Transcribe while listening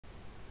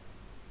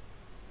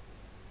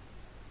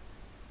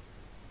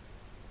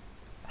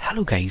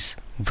Hello guys,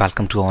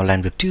 welcome to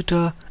Online Web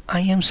Tutor.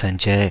 I am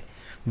Sanjay.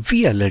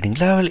 We are learning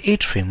Laravel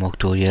 8 framework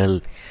tutorial.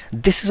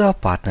 This is our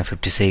partner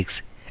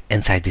 56.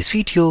 Inside this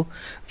video,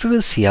 we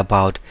will see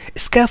about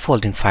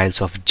scaffolding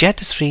files of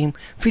JetStream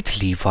with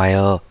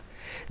Livewire.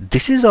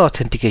 This is the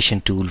authentication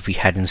tool we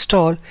had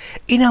installed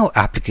in our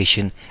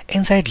application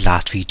inside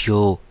last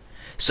video.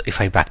 So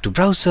if I back to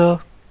browser,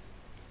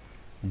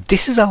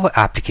 this is our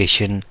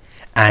application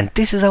and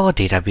this is our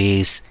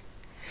database.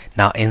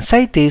 Now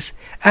inside this,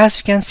 as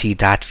we can see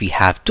that we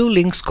have two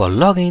links called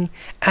login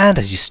and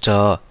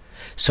register.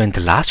 So in the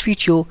last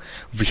video,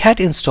 we had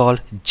installed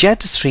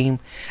JetStream,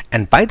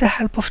 and by the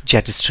help of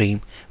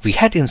JetStream, we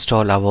had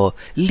installed our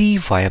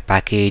Livewire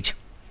package.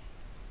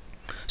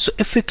 So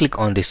if we click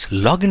on this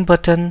login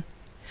button,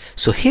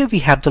 so here we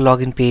have the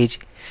login page,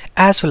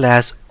 as well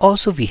as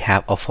also we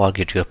have a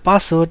forget your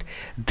password.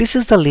 This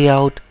is the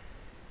layout.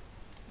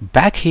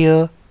 Back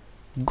here,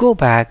 go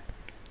back.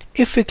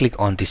 If we click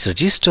on this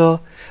register,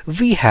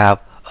 we have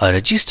a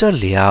register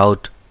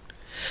layout.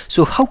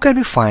 So how can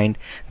we find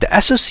the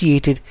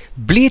associated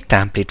blade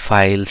template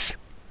files?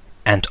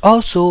 And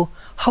also,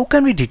 how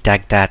can we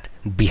detect that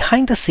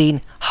behind the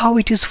scene how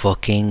it is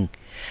working?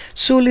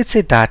 So let's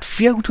say that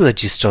we are going to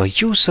register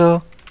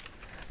user.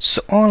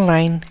 So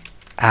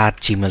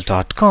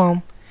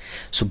online@gmail.com.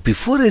 So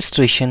before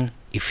registration,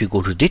 if you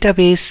go to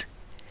database,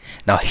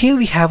 now here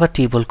we have a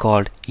table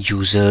called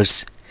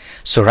users.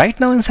 So right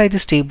now inside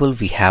this table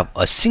we have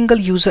a single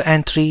user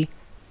entry.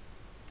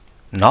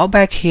 Now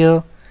back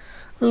here,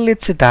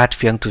 let's say that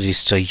we are going to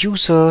register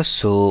user.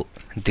 So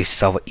this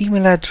is our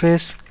email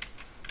address.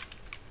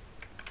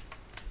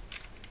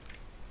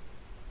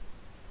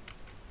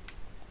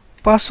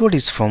 Password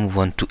is from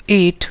 1 to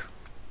 8.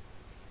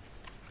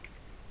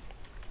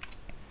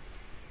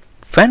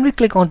 When we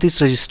click on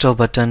this register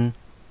button,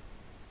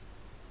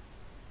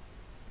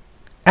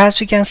 as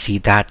we can see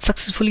that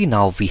successfully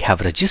now we have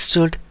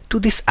registered to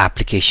this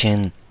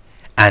application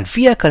and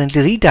we are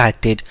currently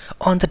redirected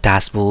on the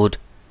dashboard.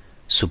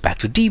 So back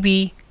to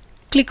DB,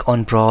 click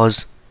on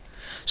browse.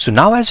 So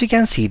now as we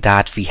can see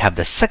that we have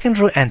the second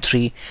row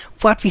entry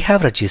what we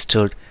have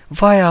registered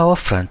via our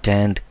front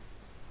end.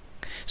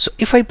 So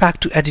if I back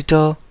to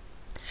editor,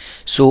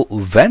 so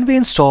when we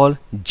install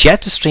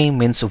JetStream,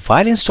 means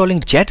while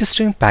installing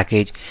JetStream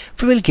package,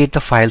 we will get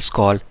the files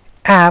called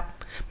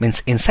app,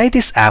 means inside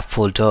this app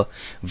folder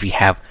we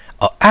have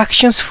a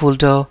actions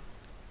folder,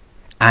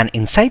 and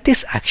inside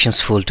this actions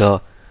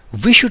folder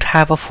we should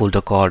have a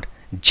folder called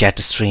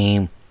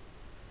JetStream.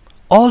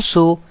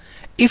 Also,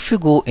 if we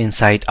go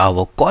inside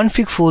our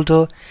config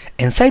folder,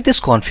 inside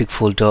this config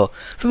folder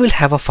we will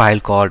have a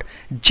file called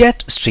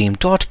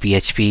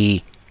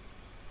jetstream.php.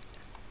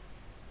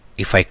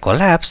 If I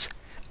collapse,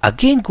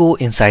 again go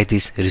inside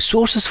this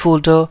resources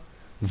folder,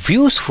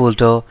 views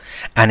folder,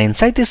 and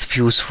inside this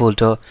views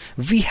folder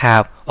we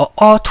have a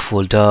auth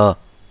folder.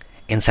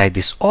 Inside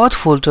this auth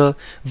folder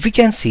we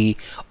can see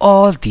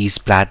all these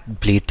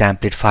blade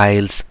template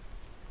files,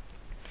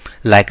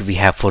 like we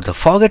have for the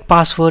forget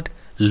password,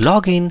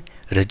 login,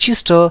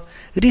 register,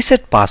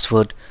 reset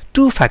password,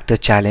 two-factor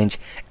challenge,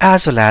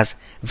 as well as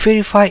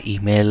verify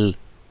email.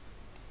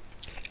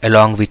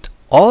 Along with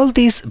all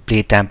these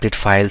blade template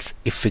files,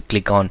 if we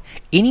click on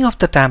any of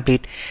the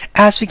template,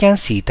 as we can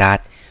see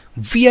that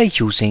we are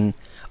using,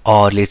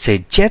 or let's say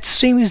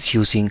JetStream is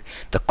using,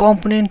 the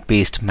component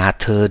based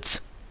methods.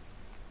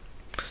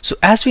 So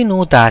as we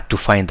know that to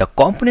find the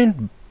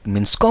component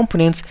means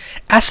components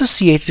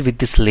associated with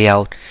this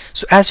layout,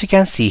 so as we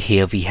can see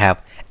here we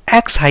have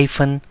x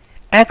hyphen,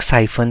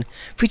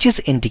 which is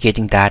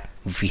indicating that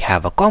we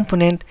have a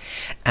component,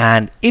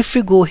 and if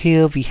we go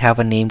here we have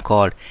a name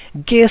called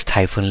guest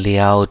hyphen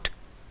layout.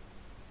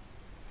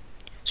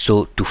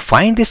 So to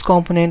find this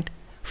component,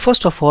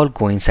 first of all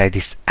go inside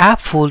this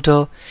app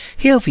folder.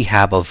 Here we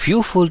have a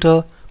view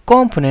folder,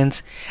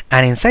 components,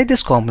 and inside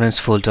this components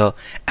folder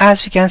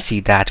as we can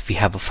see that we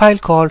have a file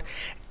called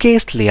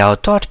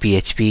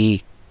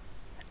guestlayout.php.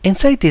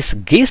 Inside this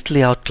guest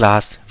layout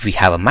class we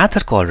have a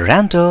method called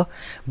render,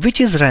 which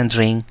is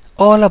rendering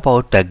all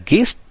about the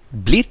guest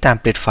blade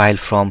template file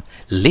from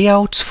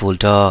layouts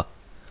folder.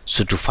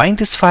 So to find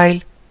this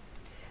file,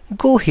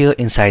 go here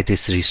inside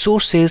this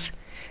resources.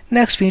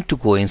 Next we need to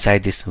go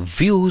inside this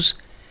views.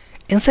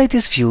 Inside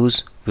this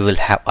views we will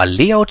have a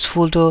layouts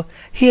folder.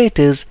 Here it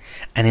is,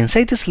 and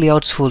inside this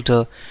layouts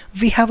folder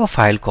we have a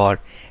file called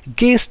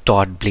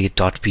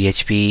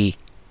guest.blade.php.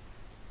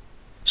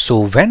 So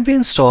when we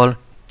install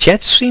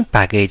JetStream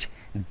package,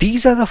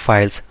 these are the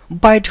files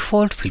by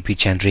default will be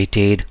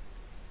generated.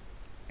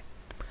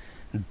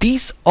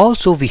 These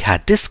also we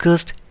had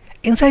discussed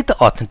inside the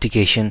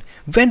authentication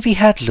when we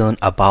had learned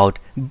about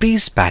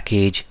Breeze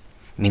package,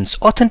 means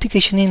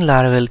authentication in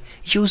Laravel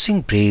using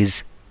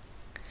Breeze.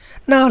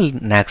 Now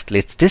next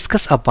let's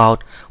discuss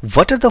about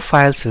what are the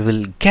files we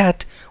will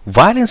get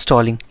while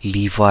installing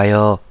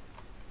Livewire.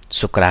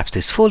 So collapse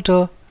this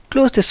folder,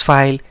 close this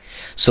file.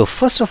 So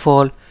first of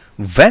all,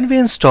 when we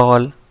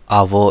install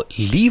our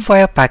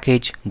Livewire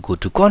package, go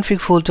to config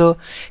folder.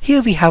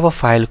 Here we have a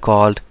file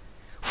called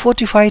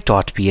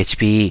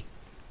fortify.php.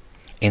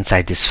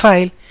 inside this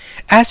file,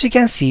 as we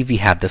can see, we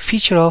have the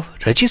feature of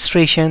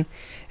registration,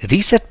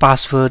 reset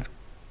password,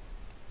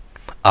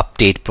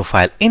 update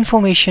profile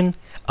information,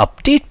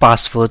 update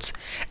passwords,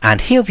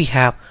 and here we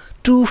have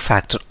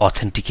two-factor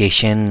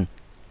authentication.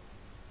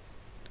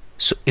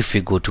 So if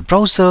we go to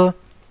browser,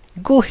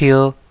 go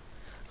here,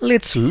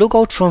 let's log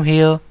out from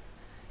here.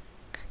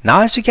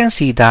 Now as we can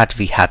see that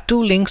we have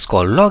two links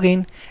called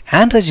login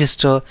and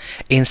register.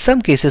 In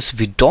some cases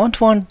we don't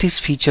want this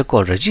feature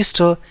called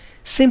register.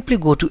 Simply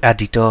go to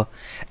editor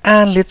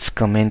and let's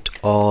comment,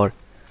 or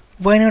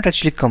why not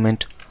actually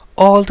comment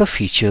all the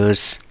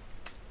features.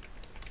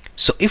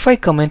 So if I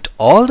comment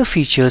all the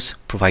features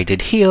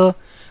provided here,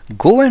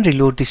 go and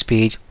reload this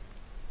page.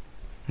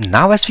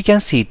 Now as we can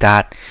see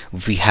that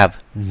we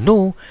have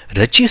no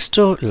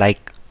register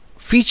like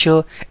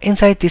feature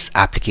inside this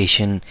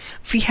application.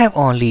 We have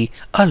only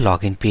a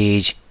login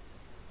page.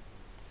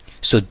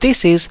 So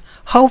this is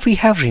how we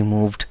have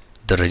removed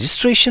the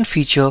registration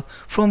feature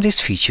from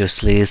this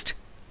features list.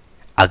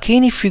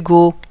 Again, if we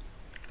go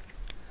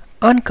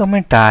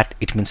uncomment that,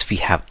 it means we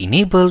have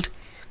enabled.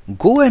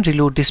 Go and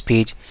reload this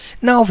page.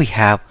 Now we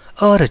have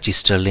a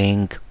register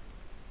link.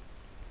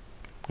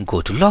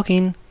 Go to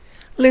login.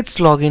 Let's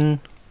log in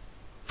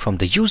from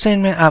the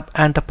username app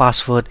and the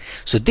password.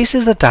 So this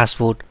is the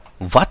dashboard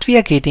what we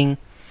are getting.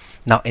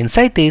 Now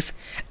inside this,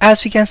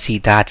 as we can see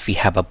that we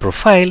have a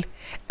profile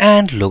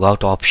and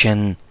logout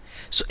option.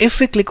 So if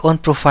we click on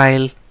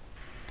profile,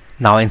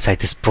 now inside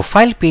this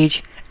profile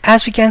page,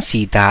 as we can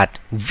see that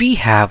we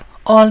have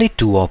only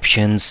two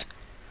options.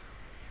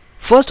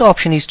 First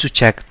option is to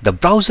check the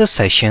browser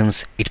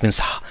sessions. It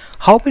means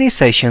how many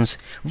sessions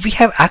we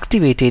have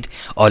activated,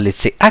 or let's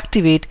say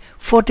activate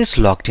for this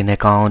logged in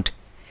account.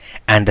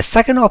 And the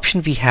second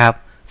option we have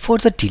for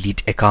the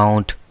delete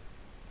account.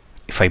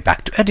 If I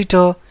back to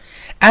editor,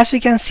 as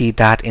we can see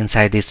that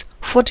inside this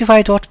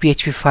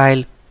fortify.php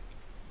file,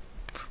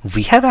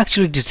 we have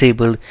actually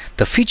disabled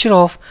the feature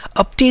of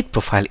update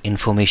profile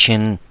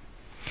information.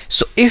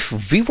 So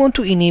if we want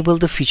to enable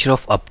the feature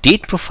of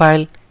update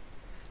profile,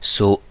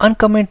 so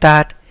uncomment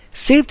that,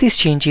 save these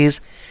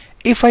changes.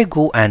 If I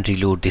go and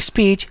reload this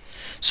page,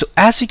 so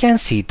as we can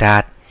see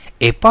that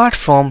apart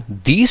from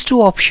these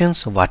two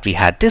options what we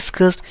had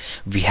discussed,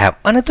 we have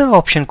another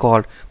option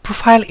called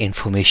profile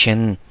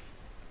information.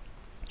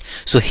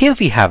 So here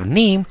we have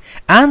name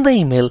and the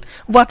email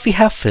what we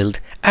have filled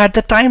at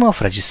the time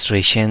of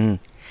registration,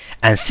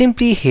 and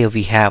simply here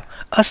we have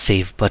a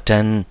save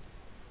button.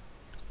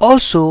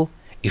 Also,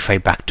 if I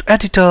back to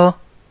editor,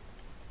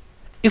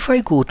 if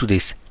I go to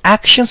this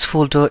actions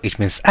folder, it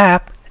means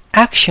app,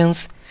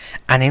 actions,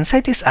 and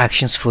inside this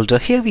actions folder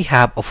here we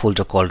have a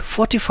folder called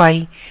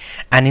Fortify,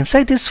 and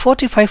inside this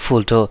Fortify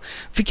folder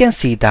we can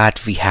see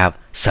that we have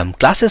some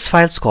classes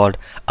files called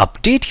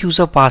update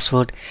user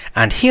password,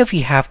 and here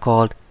we have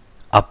called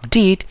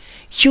update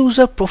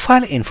user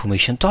profile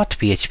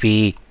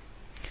information.php.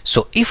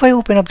 So if I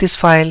open up this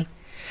file,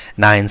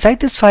 now inside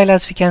this file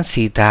as we can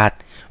see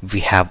that we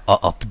have a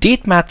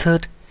update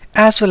method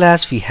as well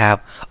as we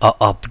have a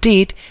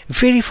update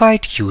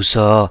verified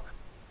user.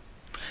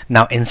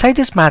 Now inside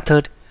this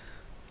method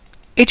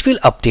it will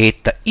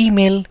update the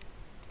email,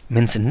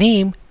 means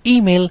name,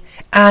 email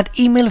and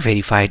email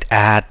verified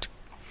at.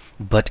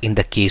 But in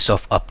the case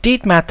of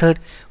update method,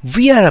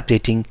 we are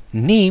updating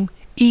name,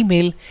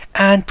 email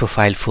and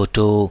profile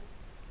photo.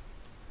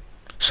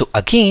 So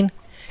again,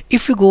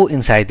 if we go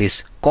inside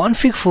this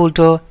config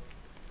folder,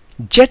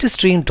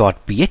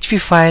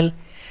 jetstream.php file,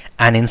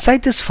 and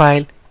inside this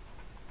file,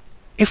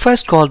 if I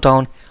scroll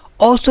down,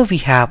 also we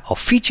have a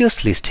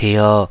features list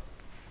here.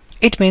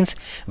 It means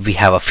we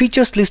have a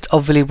features list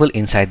available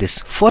inside this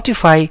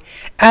Fortify,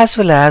 as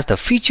well as the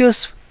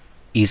features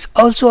is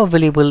also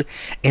available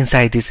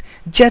inside this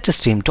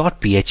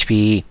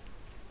jetstream.php.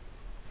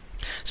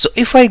 So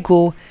if I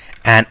go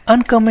and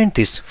uncomment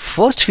this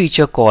first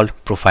feature called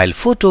profile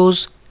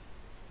photos,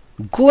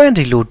 go and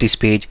reload this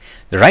page.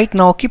 Right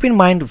now keep in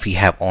mind we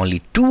have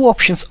only two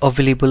options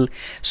available.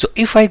 So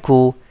if I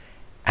go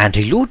and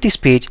reload this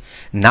page,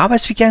 now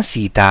as we can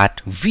see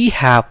that we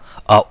have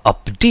a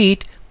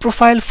update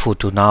profile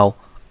photo now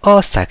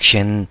a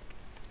section.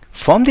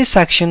 From this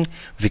section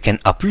we can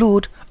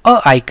upload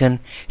a icon.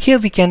 Here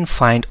we can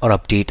find or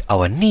update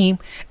our name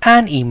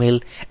and email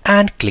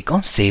and click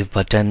on save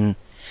button.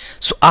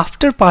 So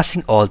after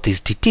passing all these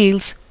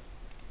details,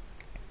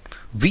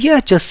 we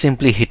are just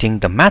simply hitting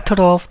the method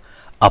of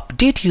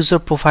update user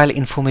profile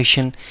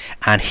information,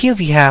 and here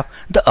we have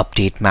the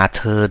update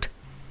method.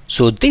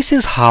 So this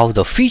is how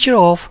the feature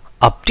of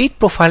update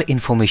profile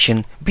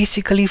information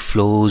basically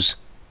flows.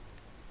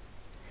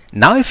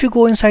 Now if you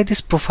go inside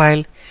this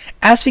profile,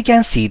 as we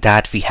can see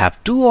that we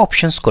have two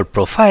options called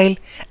profile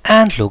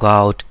and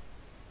logout.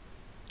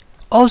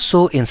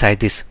 Also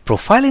inside this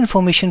profile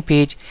information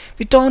page,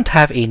 we don't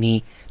have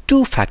any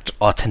two-factor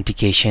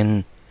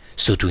authentication.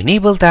 So to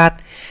enable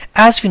that,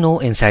 as we know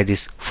inside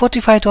this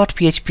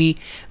fortify.php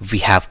we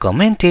have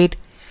commented.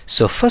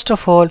 So first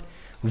of all,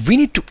 we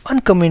need to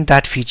uncomment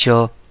that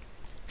feature,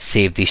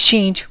 save this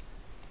change,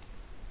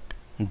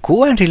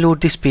 go and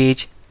reload this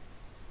page.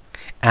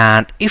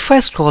 And if I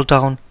scroll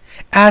down,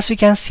 as we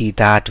can see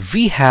that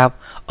we have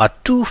a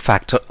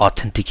two-factor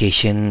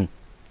authentication.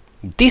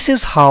 This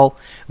is how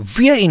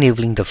we are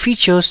enabling the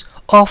features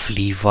of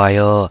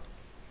Livewire.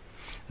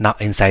 Now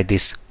inside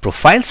this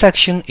profile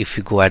section, if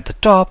you go at the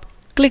top,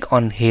 click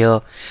on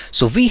here.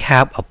 So we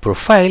have a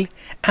profile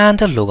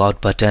and a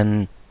logout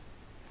button.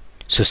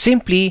 So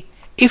simply,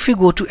 if you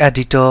go to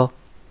editor,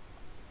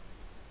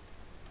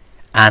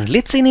 and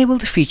let's enable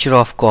the feature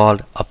of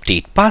called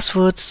update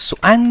passwords. So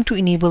I'm going to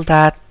enable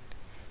that.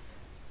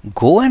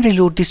 Go and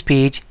reload this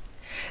page.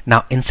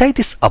 Now inside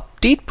this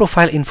update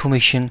profile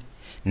information,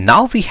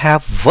 now we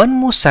have one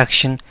more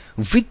section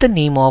with the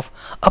name of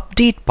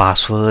update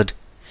password.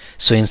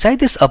 So inside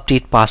this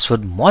update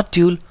password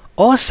module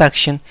or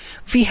section,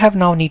 we have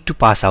now need to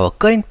pass our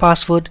current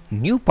password,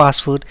 new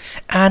password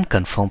and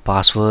confirm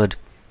password.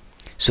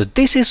 So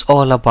this is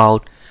all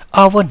about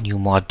our new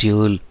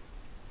module.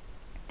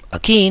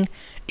 Again,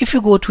 if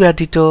you go to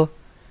editor,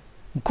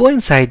 go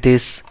inside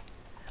this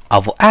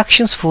our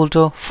actions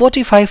folder,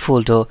 45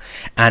 folder,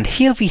 and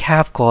here we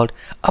have called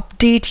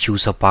update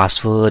user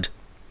password.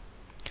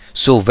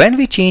 So when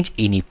we change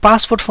any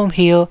password from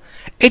here,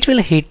 it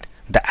will hit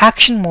the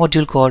action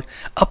module called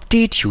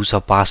update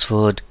user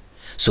password.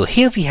 So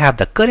here we have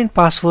the current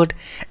password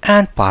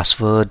and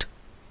password.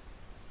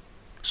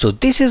 So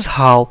this is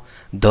how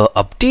the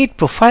update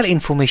profile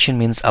information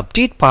means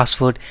update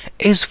password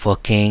is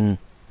working.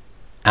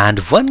 And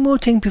one more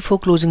thing before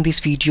closing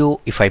this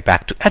video, if I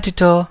back to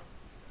editor,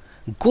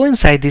 go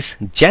inside this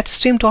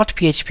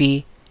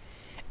jetstream.php.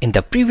 In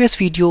the previous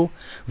video,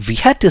 we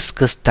had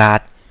discussed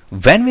that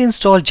when we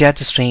install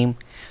JetStream,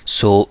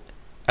 so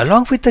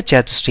along with the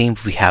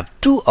JetStream, we have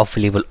two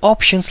available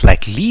options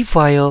like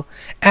Livewire,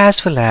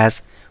 as well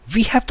as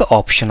we have the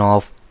option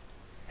of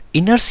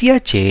Inertia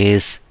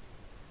Js.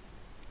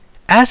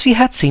 As we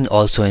had seen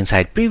also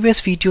inside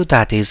previous video,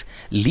 that is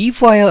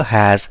Livewire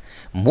has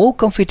more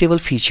comfortable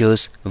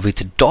features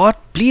with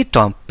 .bleed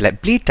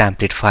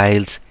template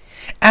files,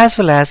 as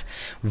well as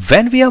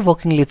when we are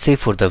working, let's say,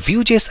 for the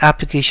Vue Js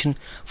application,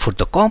 for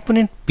the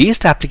component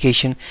based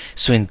application,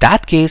 so in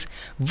that case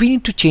we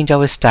need to change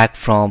our stack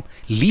from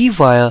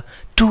Livewire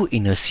to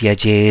Inertia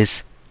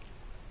Js.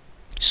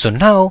 So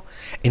now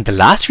in the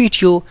last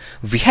video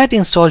we had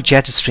installed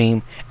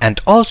JetStream,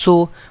 and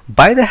also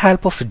by the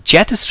help of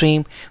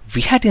JetStream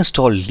we had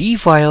installed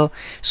Livewire.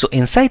 So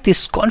inside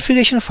this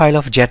configuration file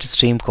of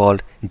JetStream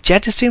called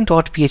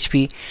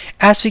jetstream.php,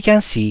 as we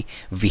can see,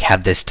 we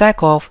have the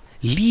stack of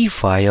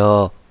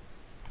Livewire.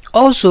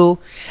 Also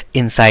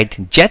inside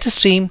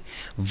JetStream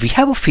we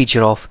have a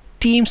feature of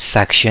Themes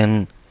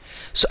section.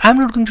 So I'm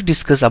not going to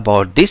discuss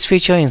about this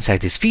feature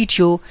inside this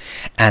video,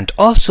 and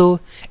also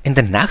in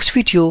the next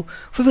video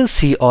we will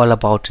see all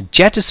about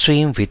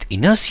JetStream with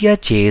Inertia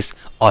Js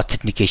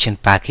authentication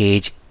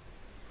package.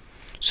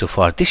 So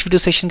for this video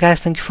session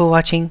guys, thank you for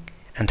watching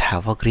and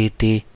have a great day.